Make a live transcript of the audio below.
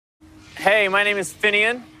Hey, my name is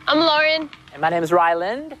Finian. I'm Lauren. And my name is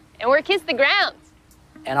Ryland. And we're Kiss the Grounds.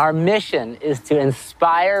 And our mission is to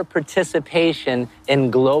inspire participation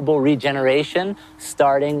in global regeneration,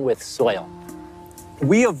 starting with soil.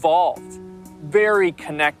 We evolved very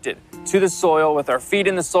connected to the soil, with our feet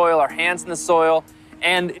in the soil, our hands in the soil.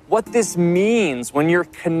 And what this means when you're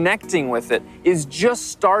connecting with it is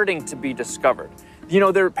just starting to be discovered. You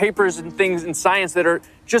know, there are papers and things in science that are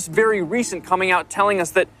just very recent coming out telling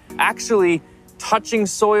us that actually touching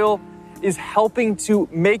soil is helping to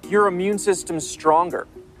make your immune system stronger.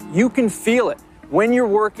 You can feel it. When you're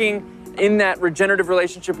working in that regenerative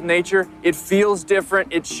relationship with nature, it feels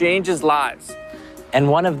different, it changes lives. And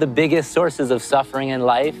one of the biggest sources of suffering in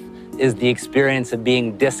life is the experience of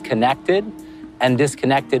being disconnected. And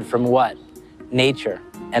disconnected from what? Nature.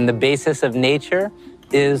 And the basis of nature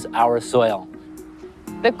is our soil.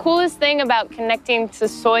 The coolest thing about connecting to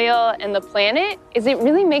soil and the planet is it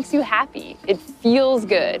really makes you happy. It feels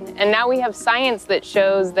good. And now we have science that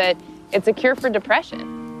shows that it's a cure for depression.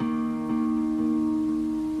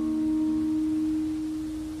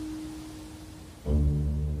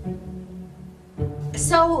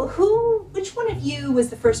 So which one of you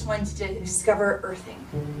was the first one to discover earthing?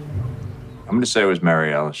 I'm going to say it was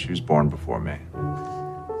Mary Ellis. She was born before me.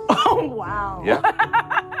 Oh, wow. Yeah.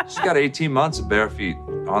 She's got 18 months of bare feet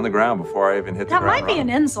on the ground before I even hit the ground. That might be an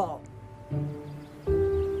insult.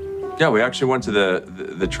 Yeah, we actually went to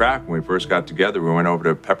the track when we first got together. We went over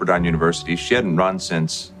to Pepperdine University. She hadn't run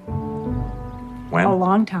since when? A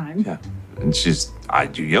long time. Yeah. And I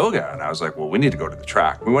do yoga. And I was like, well, we need to go to the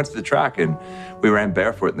track. We went to the track and we ran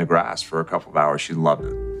barefoot in the grass for a couple of hours. She loved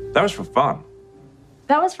it. That was for fun.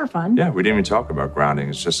 That was for fun. Yeah, we didn't even talk about grounding.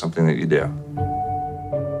 It's just something that you do.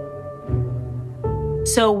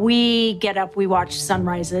 So we get up, we watch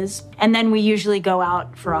sunrises, and then we usually go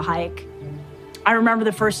out for a hike. I remember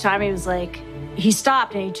the first time he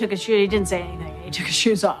stopped and he took his shoes, he didn't say anything, he took his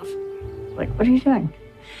shoes off. Like, what are you doing?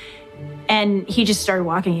 And he just started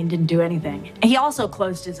walking and didn't do anything. And he also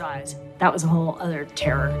closed his eyes. That was a whole other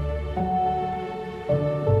terror.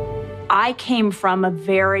 I came from a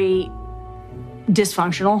very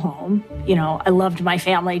dysfunctional home. You know, I loved my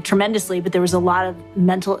family tremendously, but there was a lot of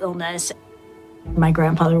mental illness. My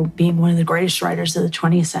grandfather being one of the greatest writers of the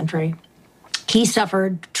 20th century, he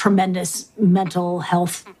suffered tremendous mental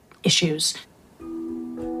health issues. And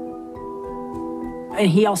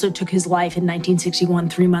he also took his life in 1961,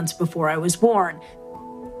 3 months before I was born.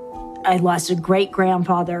 I lost a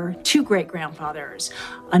great-grandfather, 2 great-grandfathers,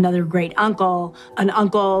 another great-uncle, an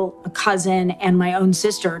uncle, a cousin, and my own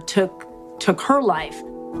sister took her life.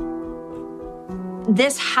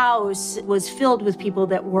 This house was filled with people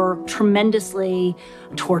that were tremendously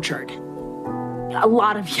tortured. A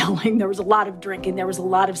lot of yelling, there was a lot of drinking, there was a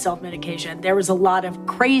lot of self-medication, there was a lot of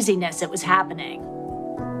craziness that was happening.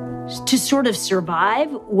 To sort of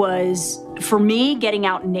survive was, for me, getting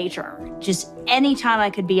out in nature. Just anytime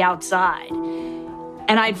I could be outside.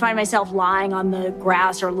 And I'd find myself lying on the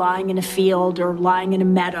grass or lying in a field or lying in a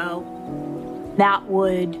meadow. That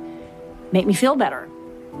would make me feel better.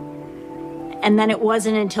 And then it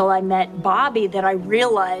wasn't until I met Bobby that I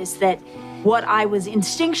realized that what I was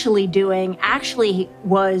instinctually doing actually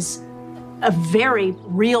was a very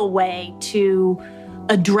real way to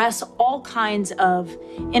address all kinds of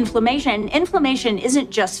inflammation. And inflammation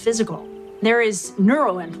isn't just physical. There is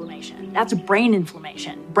neuroinflammation. That's brain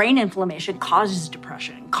inflammation. Brain inflammation causes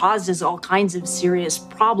depression, causes all kinds of serious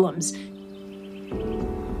problems.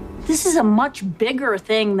 This is a much bigger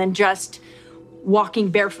thing than just walking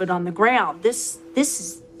barefoot on the ground. This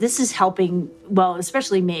is helping, well,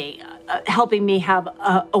 especially me, helping me have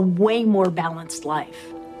a way more balanced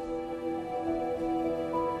life.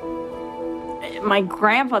 My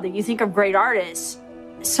grandfather, you think of great artists,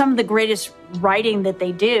 some of the greatest writing that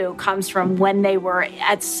they do comes from when they were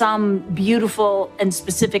at some beautiful and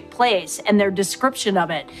specific place, and their description of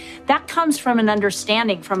it. That comes from an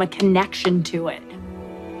understanding, from a connection to it.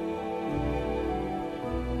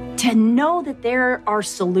 To know that there are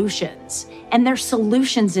solutions, and there's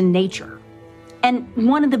solutions in nature. And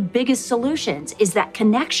one of the biggest solutions is that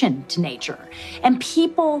connection to nature. And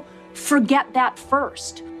people forget that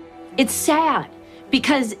first. It's sad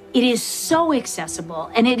because it is so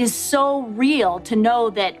accessible and it is so real to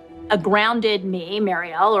know that a grounded me,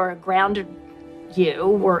 Marielle, or a grounded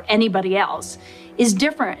you or anybody else is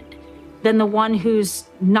different than the one who's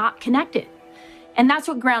not connected. And that's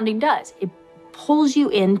what grounding does. It pulls you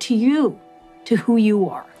into you, to who you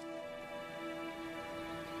are.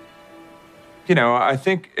 You know, I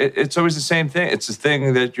think it's always the same thing. It's the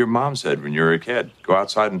thing that your mom said when you were a kid. Go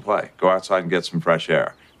outside and play. Go outside and get some fresh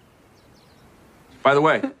air. By the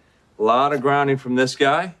way, A lot of grounding from this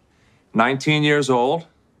guy. 19 years old.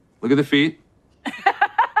 Look at the feet.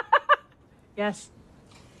 Yes.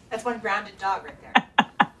 That's one grounded dog right there.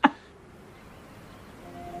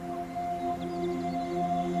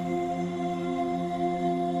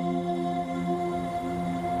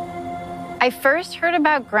 I first heard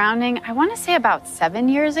about grounding, I want to say about 7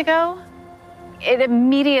 years ago. It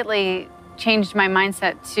immediately changed my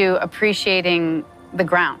mindset to appreciating the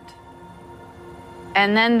ground.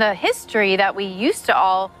 And then the history that we used to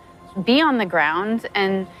all be on the ground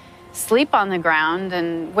and sleep on the ground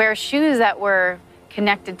and wear shoes that were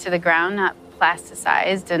connected to the ground, not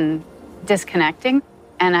plasticized and disconnecting.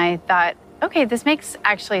 And I thought, okay, this makes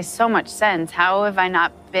actually so much sense. How have I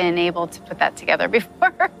not been able to put that together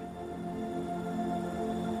before?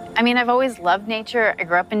 I mean, I've always loved nature. I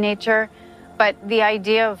grew up in nature. But the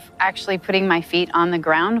idea of actually putting my feet on the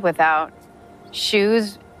ground without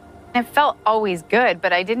shoes, it felt always good,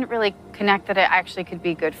 but I didn't really connect that it actually could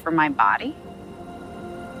be good for my body.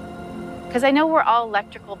 Because I know we're all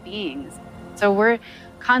electrical beings. So we're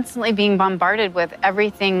constantly being bombarded with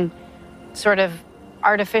everything sort of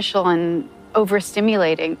artificial and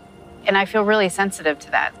overstimulating. And I feel really sensitive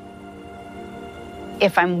to that.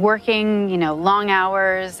 If I'm working, long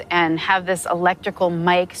hours and have this electrical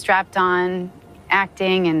mic strapped on,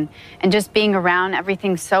 acting and just being around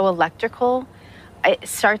everything so electrical, it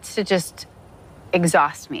starts to just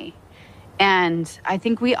exhaust me. And I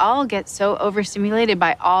think we all get so overstimulated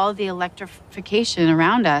by all the electrification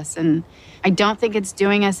around us. And I don't think it's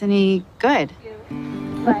doing us any good.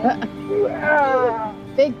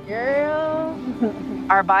 Big girl.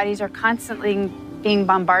 Our bodies are constantly being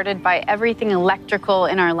bombarded by everything electrical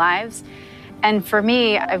in our lives. And for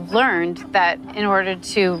me, I've learned that in order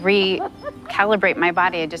to recalibrate my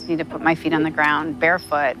body, I just need to put my feet on the ground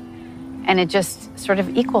barefoot, and it just sort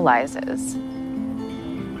of equalizes.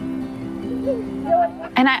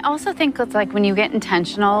 And I also think it's like when you get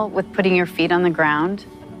intentional with putting your feet on the ground,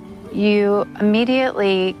 you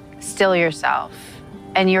immediately still yourself,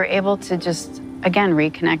 and you're able to just, again,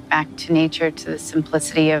 reconnect back to nature, to the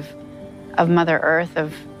simplicity of Mother Earth,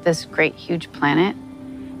 of this great, huge planet,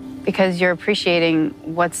 because you're appreciating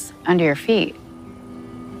what's under your feet.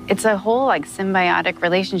 It's a whole symbiotic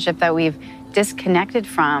relationship that we've disconnected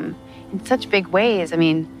from in such big ways. I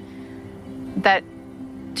mean, that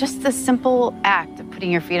just the simple act of putting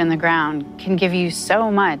your feet on the ground can give you so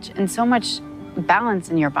much, and so much balance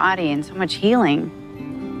in your body and so much healing.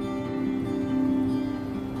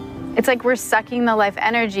 It's like we're sucking the life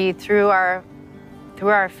energy through our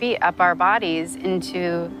feet, up our bodies,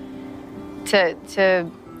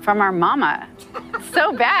 from our mama.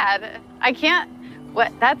 So bad. I can't,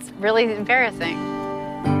 that's really embarrassing.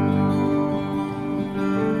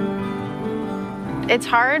 It's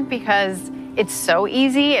hard because it's so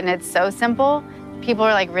easy and it's so simple. People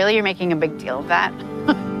are like, really, you're making a big deal of that?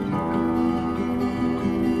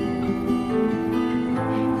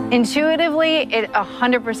 Intuitively, it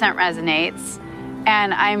 100% resonates.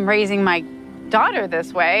 And I'm raising my daughter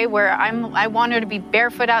this way, where I want her to be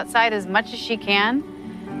barefoot outside as much as she can.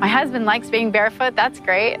 My husband likes being barefoot. That's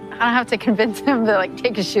great. I don't have to convince him to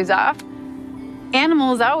take his shoes off.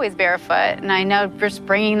 Animals always barefoot, and I know just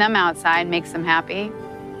bringing them outside makes them happy.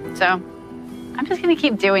 So I'm just gonna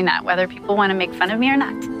keep doing that, whether people want to make fun of me or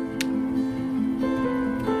not.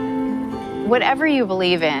 Whatever you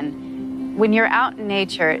believe in, when you're out in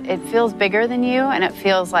nature, it feels bigger than you, and it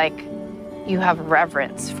feels like you have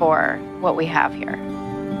reverence for what we have here.